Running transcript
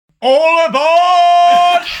All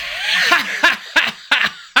aboard!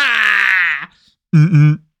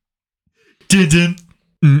 Didn't.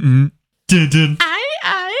 Didn't. I.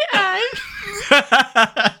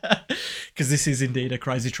 Because this is indeed a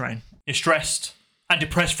crazy train. Your stressed and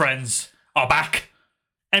depressed friends are back.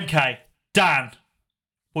 MK, Dan,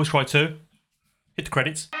 Boys Cry 2. Hit the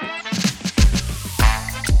credits.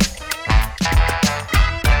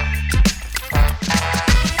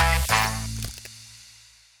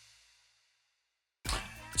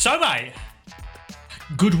 So, mate,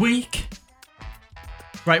 good week.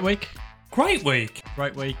 Great week. Great week.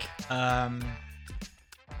 Great week.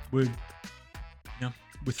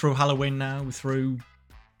 We're through Halloween now. We're through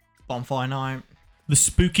Bonfire Night. The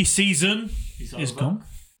spooky season is gone.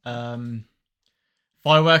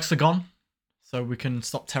 Fireworks are gone, so we can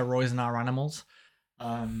stop terrorising our animals.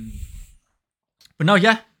 But no,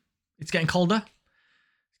 yeah, it's getting colder.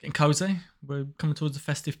 It's getting cozy. We're coming towards the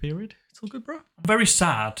festive period. It's all good, bro. I'm very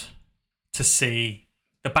sad to see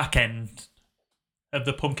the back end of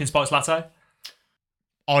the pumpkin spice latte.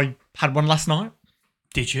 I had one last night.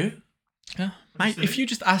 Did you? Yeah. Mate, if you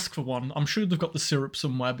just ask for one, I'm sure they've got the syrup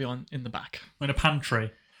somewhere behind in the back. In a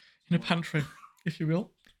pantry. In a pantry, if you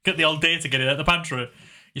will. Get the old dear to get it at the pantry.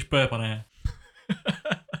 You burp on air.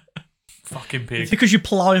 Fucking pig. It's because you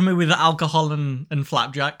ply me with alcohol and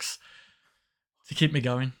flapjacks to keep me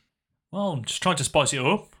going. Well, I'm just trying to spice it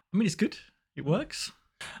up. I mean, it's good. It works.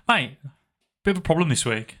 Mate, bit of a problem this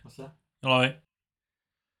week. What's that? Like,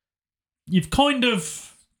 you've kind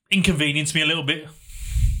of inconvenienced me a little bit.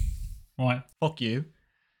 Right. Fuck you.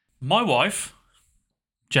 My wife,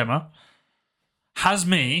 Gemma, has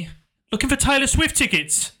me looking for Taylor Swift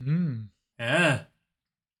tickets. Yeah.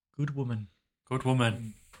 Good woman. Good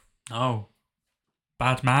woman. Oh.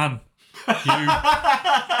 Bad man. You.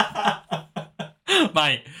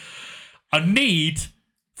 Mate, I need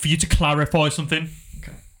for you to clarify something.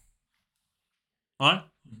 Okay. Alright?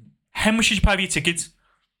 How much did you pay for your tickets?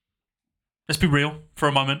 Let's be real for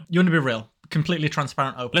a moment. You want to be real? Completely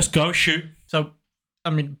transparent, open. Let's go, shoot. So, I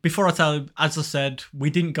mean, before I tell you, as I said, we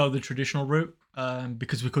didn't go the traditional route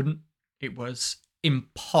because we couldn't. It was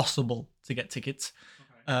impossible to get tickets.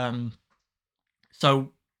 Okay.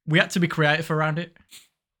 So we had to be creative around it.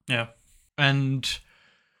 Yeah. And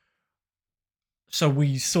so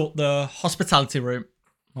we sought the hospitality route.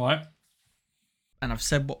 Right. And I've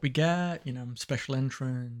said what we get, special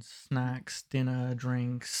entrance, snacks, dinner,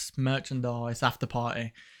 drinks, merchandise, after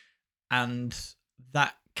party. And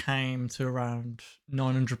that came to around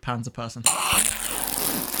 £900 a person.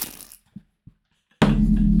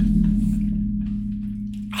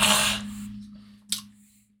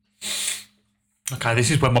 Okay,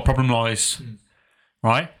 this is where my problem lies.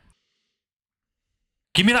 Right?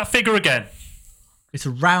 Give me that figure again. It's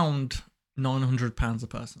around £900 a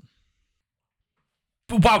person.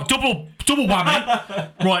 Wow, double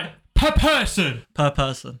whammy. Right, per person. Per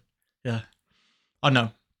person. Yeah. I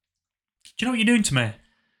know. Do you know what you're doing to me?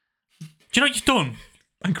 Do you know what you've done?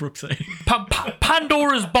 Bankruptcy.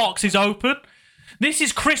 Pandora's box is open. This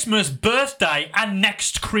is Christmas, birthday, and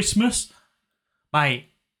next Christmas. Mate.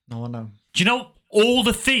 No, I know. Do you know all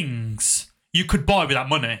the things you could buy with that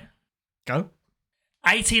money? Go.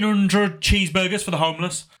 1,800 cheeseburgers for the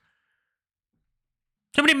homeless.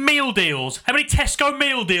 How many meal deals? How many Tesco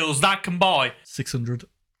meal deals that can buy? 600.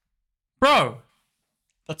 Bro.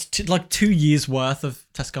 That's like 2 years worth of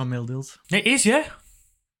Tesco meal deals. It is, yeah.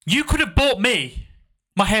 You could have bought me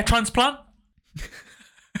my hair transplant.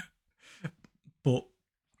 But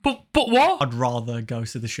what? I'd rather go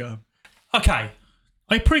to the show. Okay.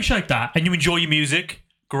 I appreciate that. And you enjoy your music.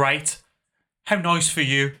 Great. How nice for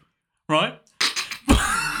you. Right?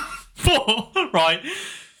 But, right.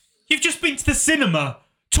 You've just been to the cinema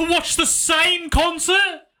to watch the same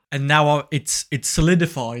concert. And now it's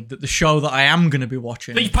solidified that the show that I am going to be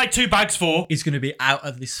watching... That you paid 2 bags for. ...is going to be out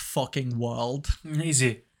of this fucking world. Is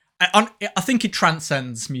it? I think it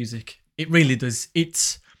transcends music. It really does.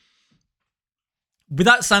 It's...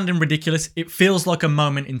 Without sounding ridiculous, it feels like a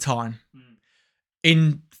moment in time.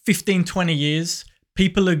 In 15, 20 years,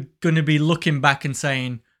 people are going to be looking back and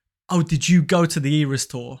saying, oh, did you go to the Eras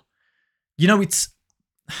tour? It's...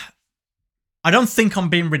 I don't think I'm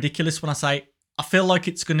being ridiculous when I say I feel like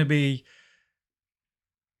it's going to be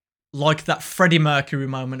like that Freddie Mercury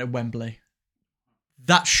moment at Wembley.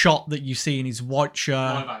 That shot that you see in his white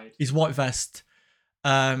shirt, his white vest,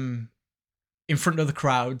 in front of the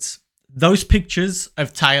crowds. Those pictures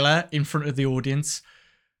of Taylor in front of the audience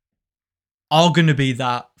are going to be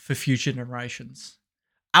that for future generations.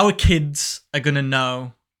 Our kids are going to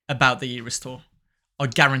know about the Eras tour. I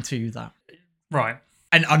guarantee you that. Right.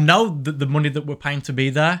 And I know that the money that we're paying to be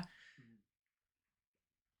there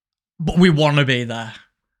But we want to be there.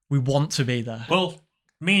 We want to be there. Well,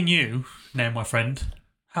 me and you, now my friend,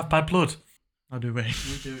 have bad blood. How do we?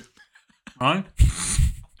 We do. Right?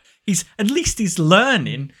 At least he's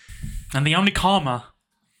learning. And the only karma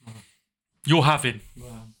you're having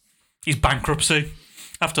is bankruptcy.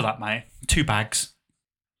 After that, mate, 2 bags.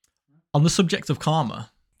 On the subject of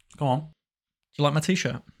karma, Go on. do you like my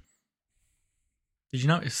t-shirt? Did you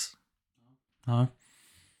notice? No.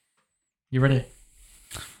 You ready?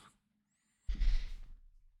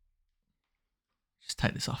 Just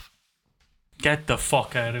take this off. Get the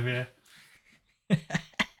fuck out of here.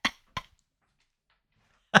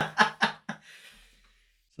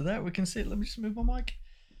 So there we can see it. Let me just move my mic.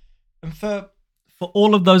 And for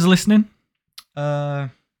all of those listening, it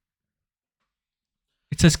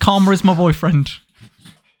says karma is my boyfriend.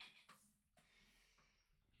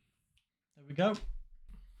 There we go.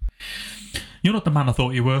 You're not the man I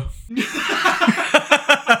thought you were.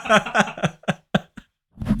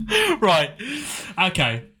 Right.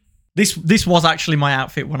 Okay. This was actually my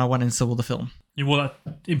outfit when I went and saw the film. You wore that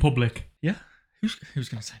in public. Yeah. Who's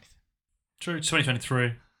going to say anything? True, it's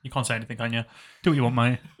 2023. You can't say anything, can you? Do what you want,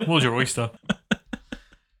 mate. What was your oyster?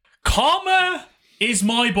 Karma is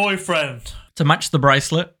my boyfriend. To match the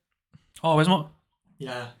bracelet. Oh, where's my...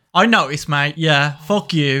 Yeah. I noticed, mate. Yeah.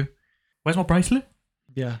 Fuck you. Where's my bracelet?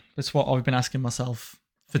 Yeah. That's what I've been asking myself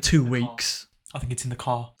for 2 weeks. I think it's in the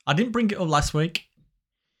car. I didn't bring it up last week.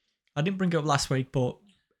 But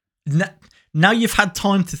now you've had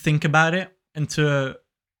time to think about it and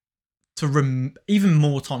even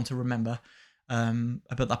more time to remember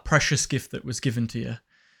about that precious gift that was given to you.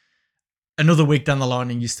 Another week down the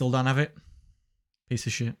line and you still don't have it? Piece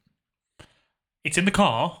of shit. It's in the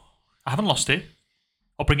car. I haven't lost it.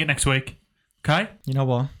 I'll bring it next week. Okay? You know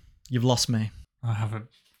what? You've lost me. I haven't.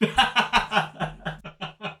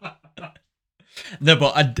 No,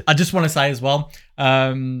 but I just want to say as well,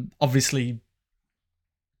 obviously,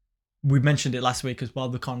 we mentioned it last week as well,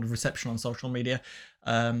 the kind of reception on social media,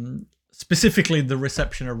 specifically the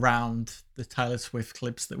reception around the Taylor Swift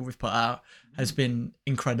clips that we've put out has been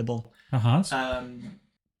incredible.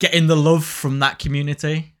 Getting the love from that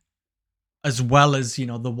community, as well as,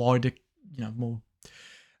 the wider, more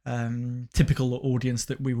typical audience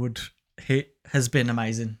that we would hit, has been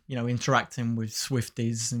amazing. Interacting with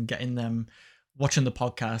Swifties and getting them watching the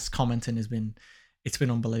podcast, commenting it's been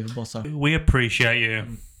unbelievable. So we appreciate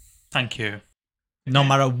you. Thank you. No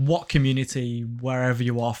matter what community, wherever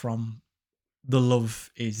you are from, the love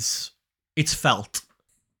it's felt.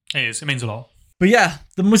 It is. It means a lot. But yeah,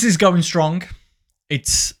 the Muzzy's going strong.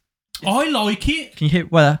 I like it. Can you hear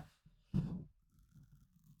where?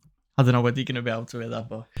 I don't know whether you're going to be able to hear that,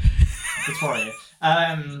 but it's what I hear.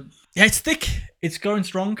 Yeah, it's thick. It's going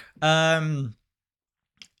strong. I'm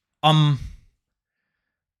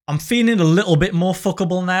feeling a little bit more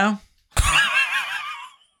fuckable now.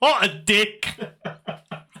 What a dick.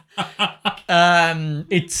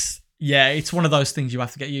 It's one of those things you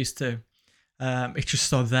have to get used to. It's just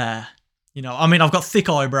so there. I've got thick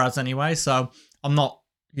eyebrows anyway, so I'm not,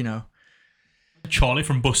 Charlie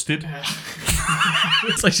from Busted.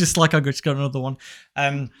 It's just like I just got another one.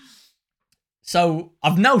 So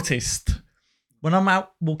I've noticed when I'm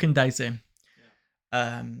out walking Daisy,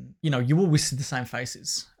 you always see the same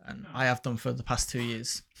faces, and I have done for the past 2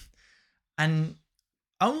 years. And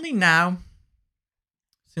only now,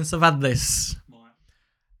 since I've had this,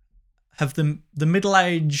 have the middle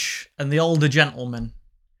age and the older gentlemen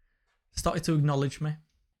started to acknowledge me.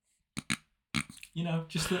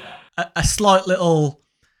 Just a slight little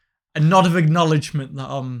nod of acknowledgement that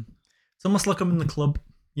it's almost like I'm in the club.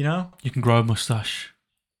 You can grow a moustache.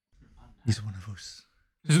 He's one of us.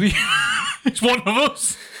 It's one of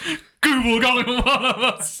us. Google got him one of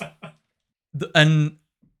us. And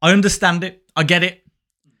I understand it. I get it.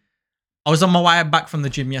 I was on my way back from the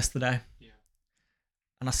gym yesterday. Yeah.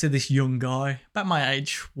 And I see this young guy, about my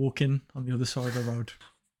age, walking on the other side of the road.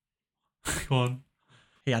 Go on.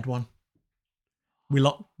 He had one. We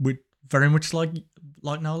very much like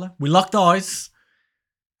Nola. We locked eyes.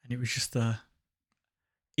 And it was just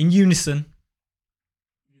in unison.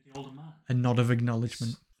 The older man. A nod of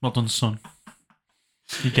acknowledgement. Well done, son.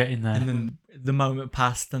 You get in there. And then the moment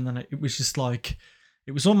passed, and then it was just like,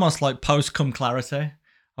 it was almost like post-cum clarity.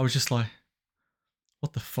 I was just like,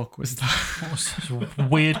 what the fuck was that? What was such a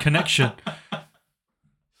weird connection?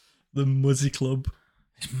 The Muzzy Club.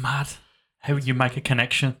 It's mad. How would you make a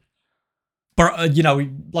connection? But,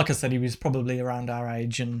 like I said, he was probably around our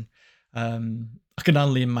age, and I can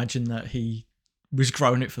only imagine that he was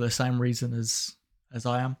growing it for the same reason as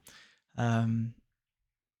I am.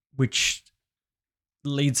 Which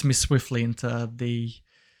leads me swiftly into the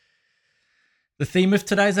The theme of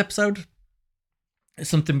today's episode is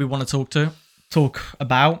something we want to talk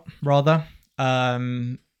about rather.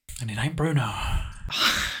 And it ain't Bruno.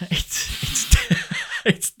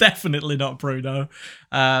 It's definitely not Bruno.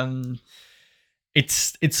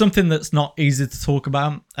 It's something that's not easy to talk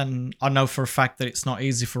about, and I know for a fact that it's not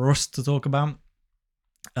easy for us to talk about.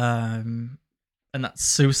 And that's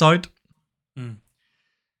suicide.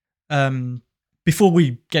 Before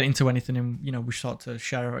we get into anything and we start to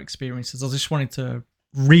share our experiences, I just wanted to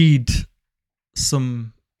read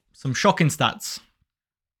some shocking stats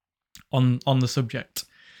on the subject.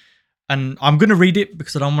 And I'm going to read it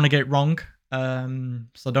because I don't want to get it wrong.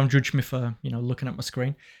 So don't judge me for, looking at my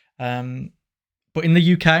screen. But in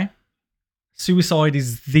the UK, suicide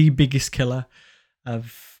is the biggest killer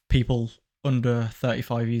of people under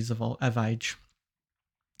 35 years of age.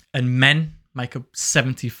 And men make up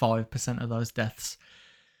 75% of those deaths.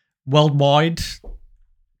 Worldwide,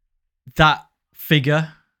 that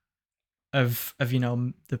figure of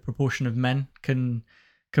the proportion of men can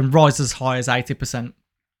rise as high as 80%.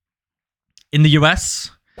 In the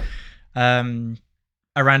US, around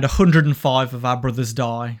 105 of our brothers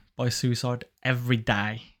die by suicide every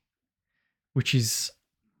day, it's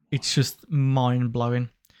just mind-blowing.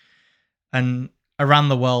 And around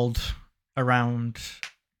the world, around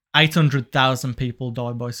 800,000 people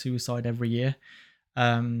die by suicide every year.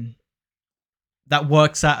 That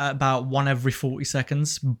works out at about 1 every 40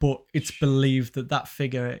 seconds, but it's believed that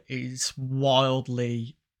figure is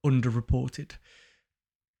wildly underreported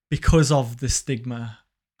because of the stigma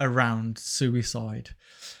around suicide.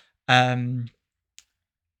 By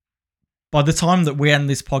the time that we end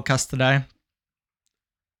this podcast today,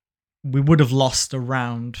 we would have lost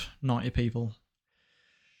around 90 people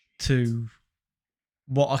to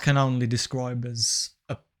what I can only describe as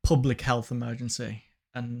a public health emergency,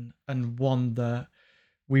 and one that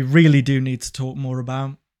we really do need to talk more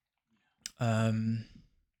about. I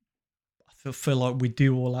feel like we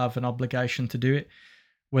do all have an obligation to do it,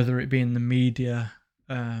 whether it be in the media,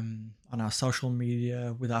 on our social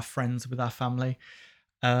media, with our friends, with our family.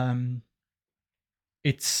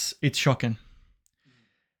 It's shocking.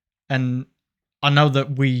 And I know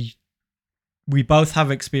that we both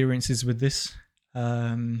have experiences with this,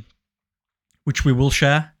 which we will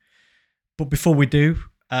share. But before we do,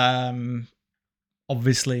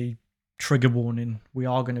 obviously, trigger warning, we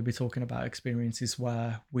are going to be talking about experiences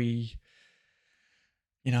where we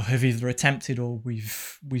have either attempted or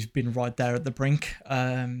we've been right there at the brink.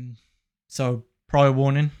 So prior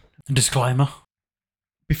warning. Disclaimer.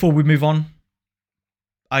 Before we move on,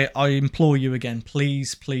 I implore you again,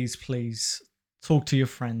 please, please, please talk to your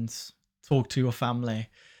friends, talk to your family.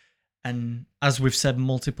 And as we've said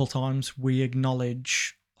multiple times, we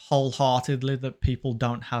acknowledge wholeheartedly that people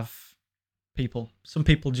don't have people. Some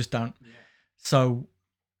people just don't. Yeah. So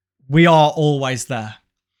we are always there.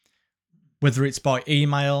 Whether it's by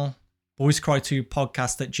email,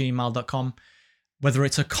 boyscry2podcast@gmail.com, whether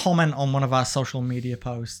it's a comment on one of our social media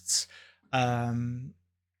posts,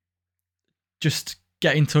 just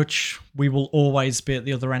get in touch. We will always be at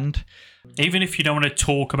the other end. Even if you don't want to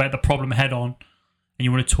talk about the problem head on and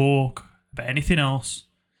you want to talk about anything else,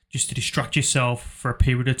 just to distract yourself for a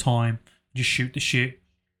period of time, just shoot the shit,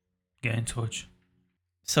 get in touch.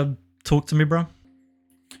 So talk to me, bro.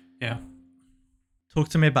 Yeah. Talk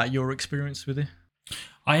to me about your experience with it.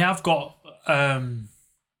 I have got a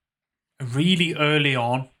really early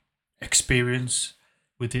on experience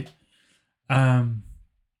with it. And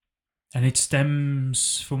it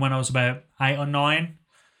stems from when I was about 8 or 9.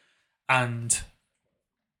 And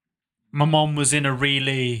my mom was in a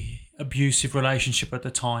really abusive relationship at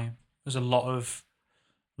the time. There's a lot of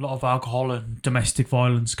alcohol and domestic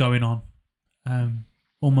violence going on,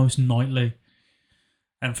 almost nightly.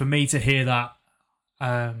 And for me to hear that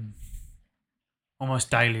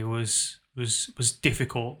almost daily was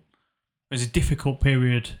difficult. It was a difficult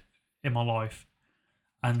period in my life,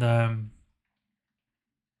 and I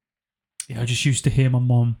just used to hear my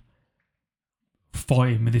mom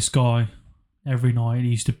fighting with this guy every night. He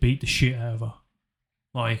used to beat the shit out of her,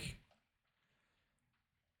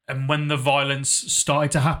 and when the violence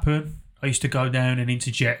started to happen, I used to go down and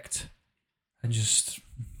interject and just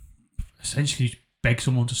essentially beg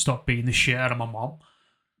someone to stop beating the shit out of my mom.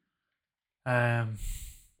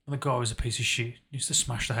 The guy was a piece of shit. He used to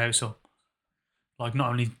smash the house up. Not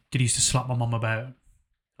only did he used to slap my mum about,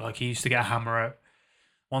 he used to get a hammer out.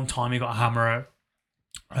 One time he got a hammer out.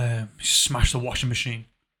 He smashed the washing machine.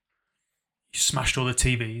 He smashed all the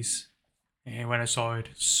TVs. He went outside,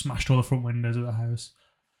 smashed all the front windows of the house.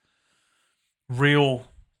 Real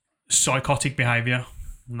psychotic behaviour.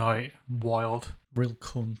 Wild. Real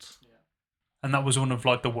cunt. And that was one of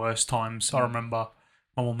like the worst times. I remember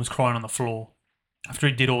my mum was crying on the floor. After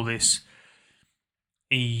he did all this,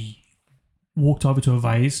 he walked over to a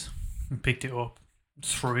vase and picked it up,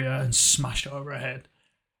 threw it and smashed it over her head.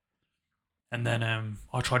 And then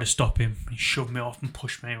I tried to stop him. He shoved me off and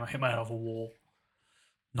pushed me. I hit my head off a wall.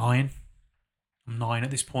 9. I'm 9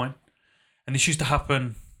 at this point. And this used to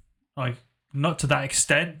happen, like, not to that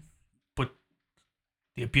extent, but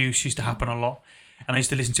the abuse used to happen a lot. And I used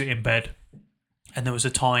to listen to it in bed. And there was a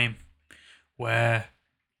time where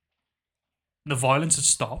the violence had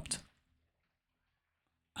stopped.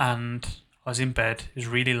 And I was in bed. It was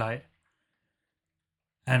really late.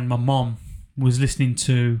 And my mom was listening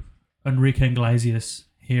to Enrique Iglesias'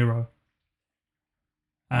 Hero.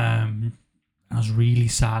 I was really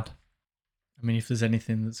sad. I mean, if there's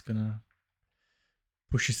anything that's gonna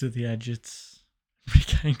push us to the edge, it's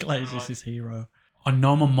Enrique Iglesias' Hero. I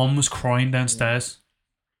know my mum was crying downstairs,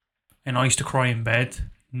 and I used to cry in bed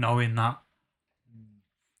knowing that.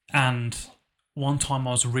 And one time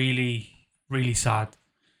I was really, really sad,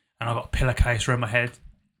 and I got a pillowcase around my head,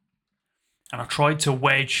 and I tried to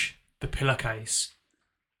wedge the pillowcase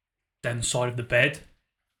down the side of the bed.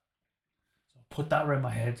 So I put that around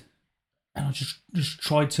my head, and I just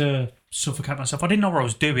tried to suffocate myself. I didn't know what I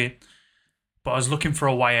was doing, but I was looking for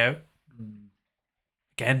a way out.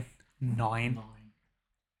 Again, 9.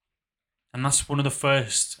 And that's one of the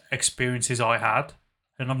first experiences I had.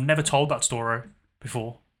 And I've never told that story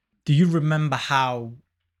before. Do you remember how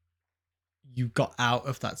you got out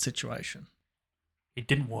of that situation? It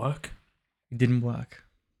didn't work. It didn't work.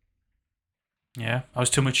 Yeah, I was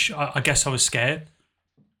too much. I guess I was scared.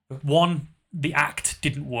 One, the act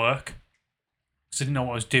didn't work because I didn't know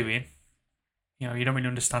what I was doing. You know, you don't really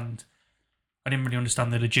understand. I didn't really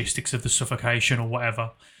understand the logistics of the suffocation or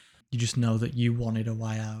whatever. You just know that you wanted a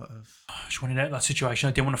way out of. I just wanted out of that situation.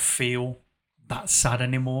 I didn't want to feel that sad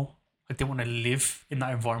anymore. I didn't want to live in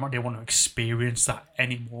that environment. I didn't want to experience that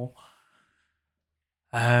anymore.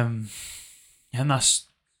 And that's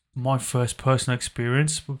my first personal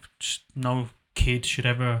experience. Just no kid should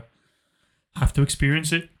ever have to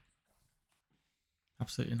experience it.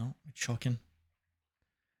 Absolutely not. It's shocking.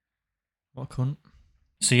 What a cunt.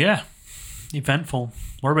 So yeah, eventful.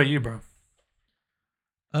 What about you, bro?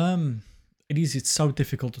 It is. It's so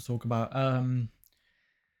difficult to talk about.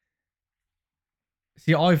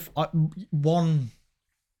 See, one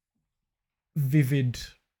vivid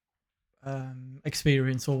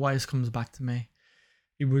experience always comes back to me.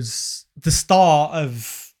 It was the start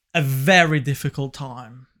of a very difficult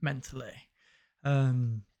time mentally.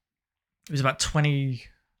 It was about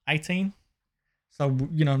 2018, so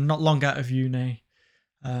not long out of uni,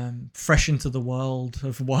 fresh into the world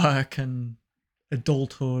of work and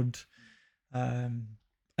adulthood, and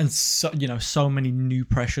so many new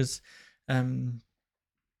pressures.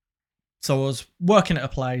 So I was working at a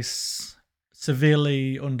place,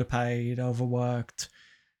 severely underpaid, overworked,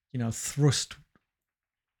 thrust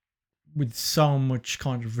with so much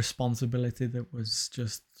kind of responsibility that was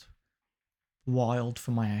just wild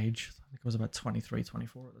for my age. I think I was about 23,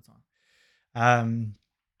 24 at the time.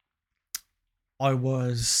 I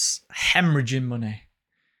was hemorrhaging money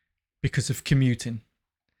because of commuting.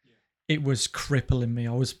 It was crippling me.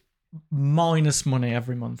 I was minus money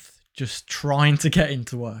every month, just trying to get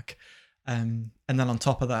into work. And then on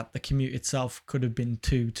top of that, the commute itself could have been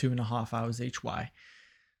 2.5 hours each way.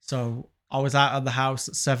 So I was out of the house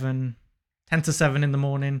at 10 to 7 in the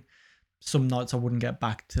morning. Some nights I wouldn't get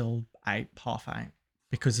back till 8, half 8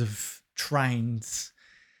 because of trains.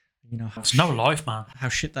 It's no life, man. How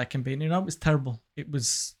shit that can be. It was terrible. It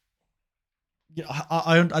was.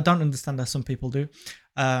 I don't understand how some people do.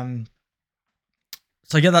 So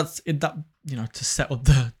yeah, that's it. That to set up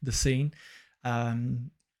the scene.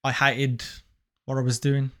 I hated what I was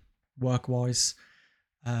doing, work wise.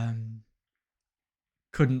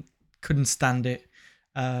 Couldn't stand it.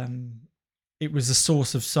 It was a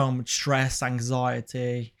source of so much stress,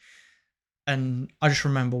 anxiety, and I just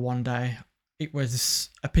remember one day it was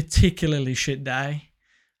a particularly shit day,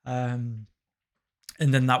 and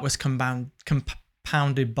then that was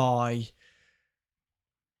compounded by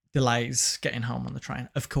delays getting home on the train.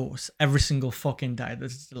 Of course, every single fucking day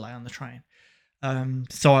there's a delay on the train.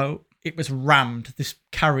 So it was rammed. This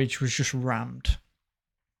carriage was just rammed.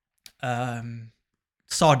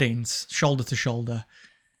 Sardines, shoulder to shoulder.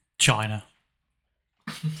 China.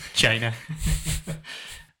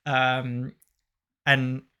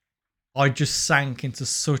 And I just sank into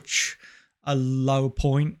such a low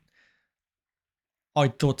point. I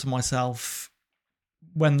thought to myself,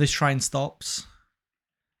 when this train stops,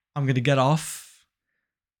 I'm going to get off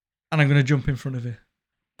and I'm going to jump in front of it.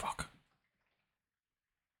 Fuck.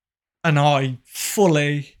 And I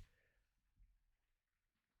fully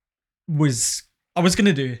I was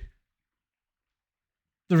gonna do it.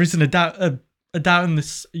 There isn't a doubt in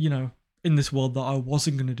this, in this world that I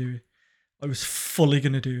wasn't gonna do it. I was fully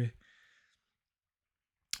gonna do it.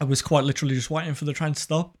 I was quite literally just waiting for the train to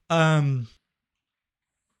stop.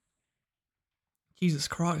 Jesus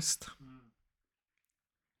Christ.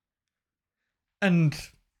 And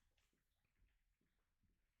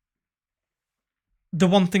the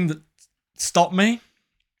one thing that stopped me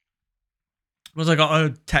was I got a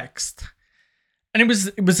text. And it was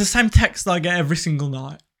the same text that I get every single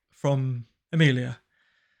night from Amelia.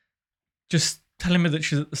 Just telling me that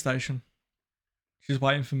she's at the station. She's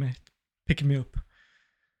waiting for me, picking me up.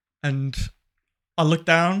 And I looked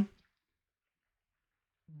down,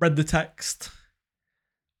 read the text,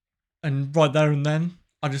 and right there and then,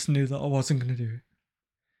 I just knew that I wasn't going to do it.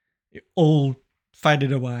 It all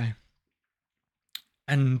faded away.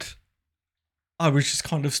 And I was just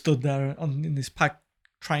kind of stood there in this packed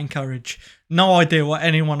train carriage. No idea what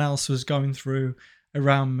anyone else was going through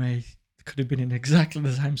around me. Could have been in exactly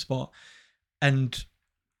the same spot. And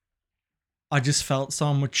I just felt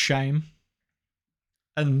so much shame.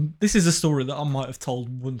 And this is a story that I might have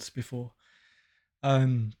told once before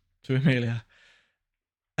to Amelia.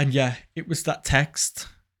 And yeah, it was that text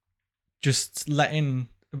just letting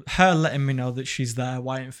me know that she's there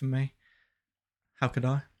waiting for me. How could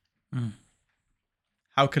I?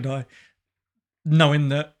 How could I? Knowing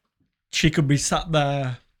that she could be sat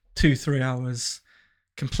there 2-3 hours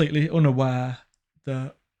completely unaware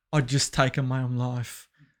that I'd just taken my own life,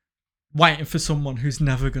 waiting for someone who's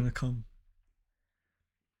never going to come.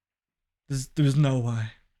 There's no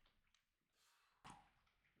way.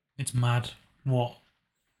 It's mad what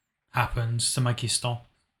happens to make you stop.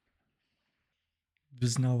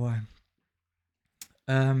 There's no way.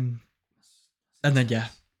 And then, yeah,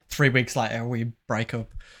 3 weeks later, we break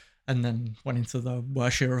up and then went into the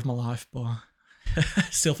worst year of my life, but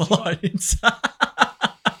silver linings.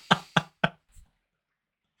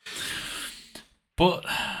 But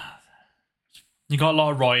you got a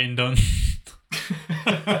lot of writing done.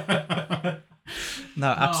 No,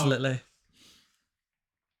 absolutely.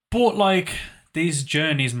 But like these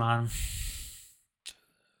journeys, man,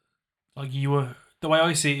 like the way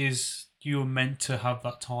I see it is you were meant to have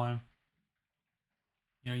that time.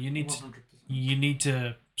 You need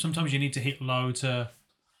to sometimes you need to hit low to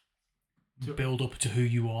build up to who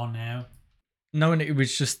you are now. Knowing it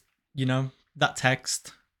was just, that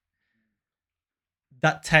text.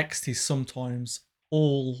 That text is sometimes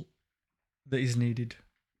all that is needed.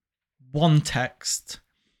 One text,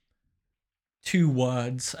 2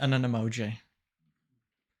 words, and an emoji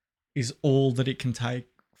is all that it can take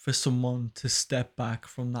for someone to step back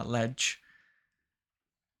from that ledge,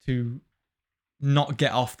 to not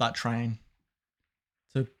get off that train,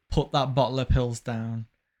 to put that bottle of pills down,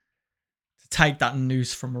 to take that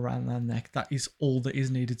noose from around their neck. That is all that is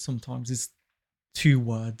needed sometimes, is 2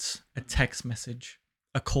 words, a text message,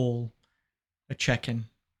 a call, a check-in.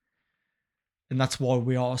 And that's why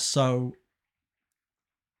we are so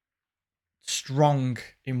strong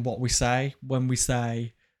in what we say when we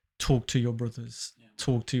say, talk to your brothers,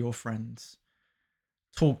 talk to your friends,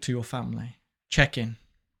 talk to your family, check in.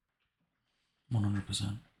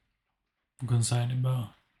 100%. I'm going to say anything better.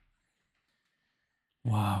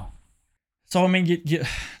 Wow. So, I mean, you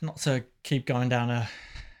not to keep going down a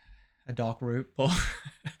dark route, but,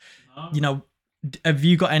 have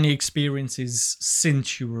you got any experiences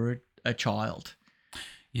since you were a child?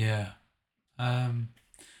 Yeah.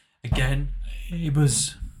 Again,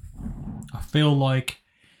 I feel like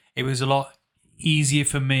it was a lot easier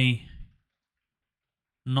for me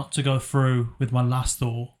not to go through with my last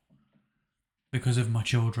thought because of my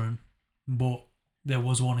children. But there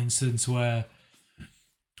was one instance where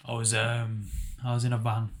I was in a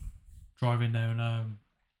van driving down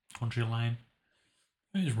country lane.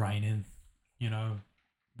 It was raining,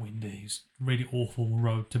 windy. It's a really awful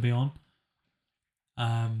road to be on.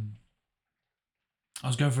 I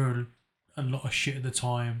was going through a lot of shit at the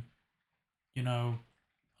time, a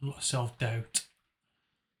lot of self-doubt,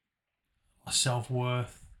 a lot of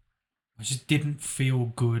self-worth. I just didn't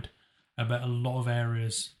feel good about a lot of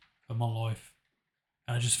areas of my life.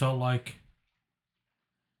 And I just felt like,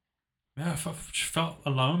 I just felt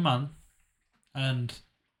alone, man. And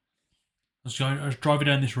I was driving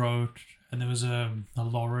down this road and there was a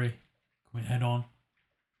lorry coming head on.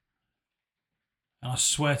 And I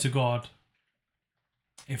swear to God,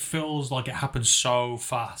 it feels like it happened so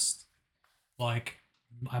fast. Like,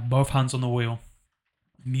 I had both hands on the wheel,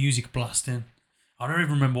 music blasting. I don't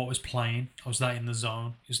even remember what was playing. I was that in the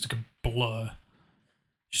zone. It was like a blur.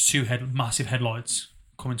 just two massive headlights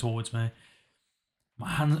coming towards me. My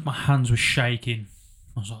hands were shaking.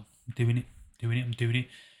 I was like, I'm doing it.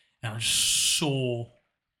 And I just saw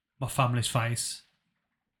my family's face,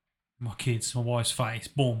 my kids, my wife's face,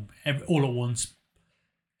 boom, all at once.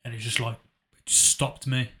 And it just stopped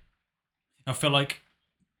me. I felt like,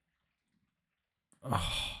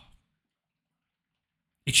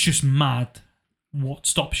 it's just mad what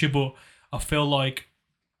stops you, but I feel like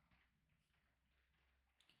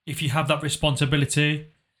if you have that responsibility,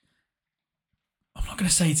 I'm not going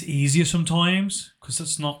to say it's easier sometimes, because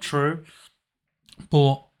that's not true,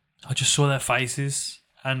 but I just saw their faces,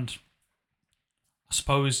 and I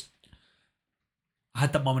suppose I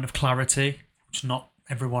had that moment of clarity, which not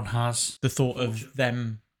everyone has. The thought of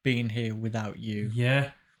them being here without you.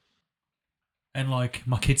 Yeah. And like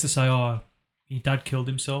my kids to say, oh, your dad killed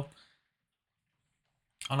himself.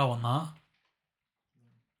 I don't want that.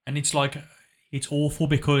 And it's like, it's awful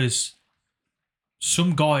because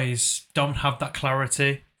some guys don't have that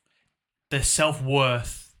clarity. Their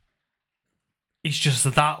self-worth is just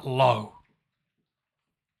that low.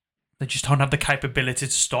 They just don't have the capability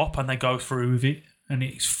to stop, and they go through with it. And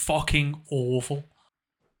it's fucking awful.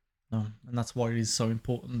 No, and that's why it is so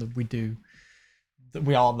important that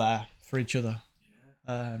we are there for each other.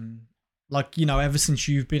 Like, you know, ever since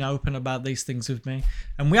you've been open about these things with me,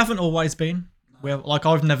 and we haven't always been. Like,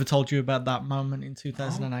 I've never told you about that moment in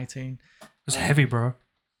 2018. It was heavy, bro.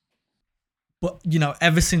 But, you know,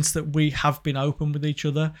 ever since that we have been open with each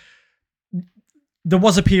other, there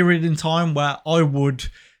was a period in time where I would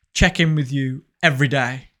check in with you every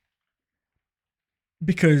day.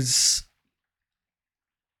 Because,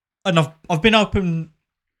 and I've been open.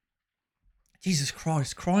 Jesus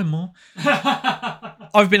Christ, cry more.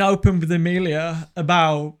 I've been open with Amelia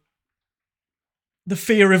about the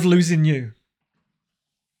fear of losing you.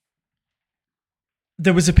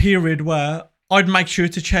 There was a period where I'd make sure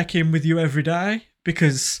to check in with you every day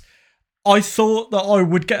because I thought that I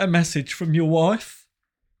would get a message from your wife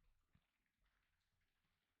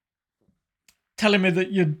telling me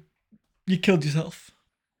that you killed yourself.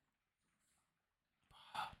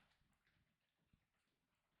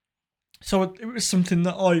 So it was something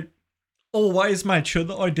that I always made sure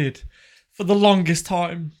that I did for the longest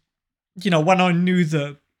time. You know, when I knew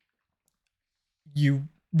that you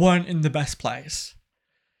weren't in the best place.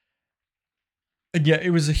 And yet it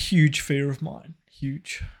was a huge fear of mine.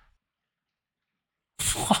 Huge.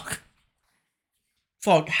 Fuck.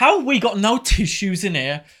 How have we got no tissues in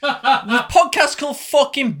here? The podcast called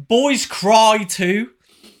fucking Boys Cry Too.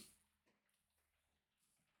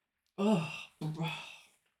 Oh.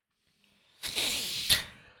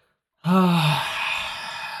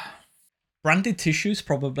 Branded tissues,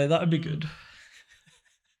 probably. That'd be good.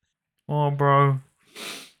 Oh, bro.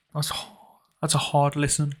 That's a hard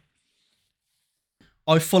listen.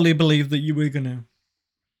 I fully believe that you were gonna.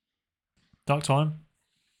 Dark time.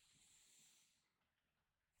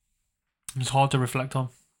 It's hard to reflect on.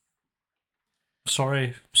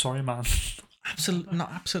 Sorry, man. Absolutely,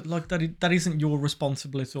 not absolutely. Like that isn't your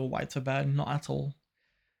responsibility or weight to bear. Not at all.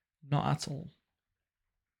 Not at all.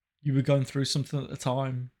 You were going through something at the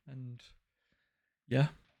time, and yeah,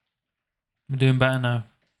 We're doing better now.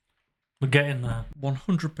 We're getting there.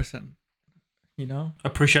 100%. You know,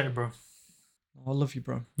 Appreciate it, bro. I love you,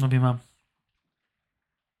 bro. Love you, man.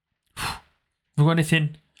 We've got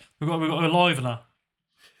anything? We've got a live now.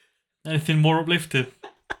 Anything more uplifted?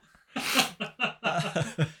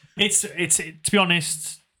 It's to be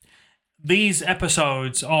honest, these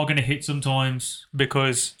episodes are going to hit sometimes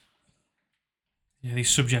because these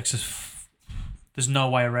subjects there's no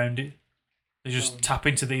way around it. They just tap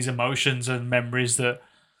into these emotions and memories that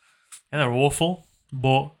they're awful,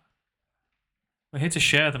 but we're here to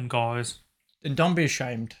share them, guys. And don't be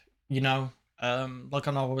ashamed. You know, like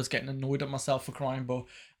I know I was getting annoyed at myself for crying, but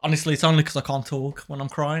honestly, it's only because I can't talk when I'm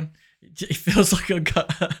crying. It feels like I've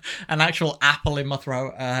got an actual apple in my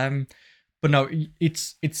throat. But no,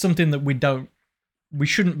 it's something that we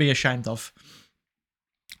shouldn't be ashamed of.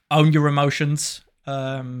 Own your emotions.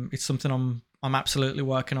 It's something I'm absolutely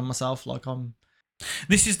working on myself.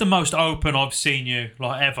 This is the most open I've seen you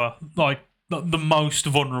ever. The most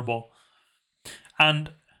vulnerable,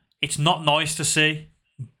 and it's not nice to see,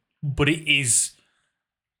 but it is.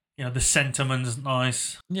 You know, the sentiment's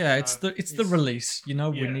nice. Yeah, it's the release. You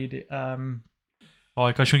know, we need it.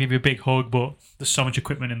 I should give you a big hug, but there's so much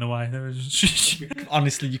equipment in the way.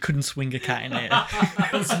 Honestly, you couldn't swing a cat in here.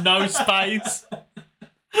 There's no space.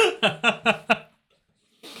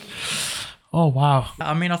 Oh wow!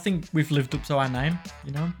 I mean, I think we've lived up to our name.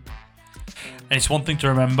 You know, and it's one thing to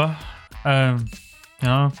remember. You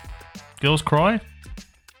know, girls cry.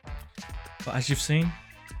 But as you've seen,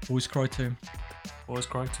 always cry too. Always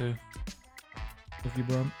cry too. Love you,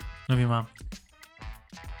 bro. Love you, man.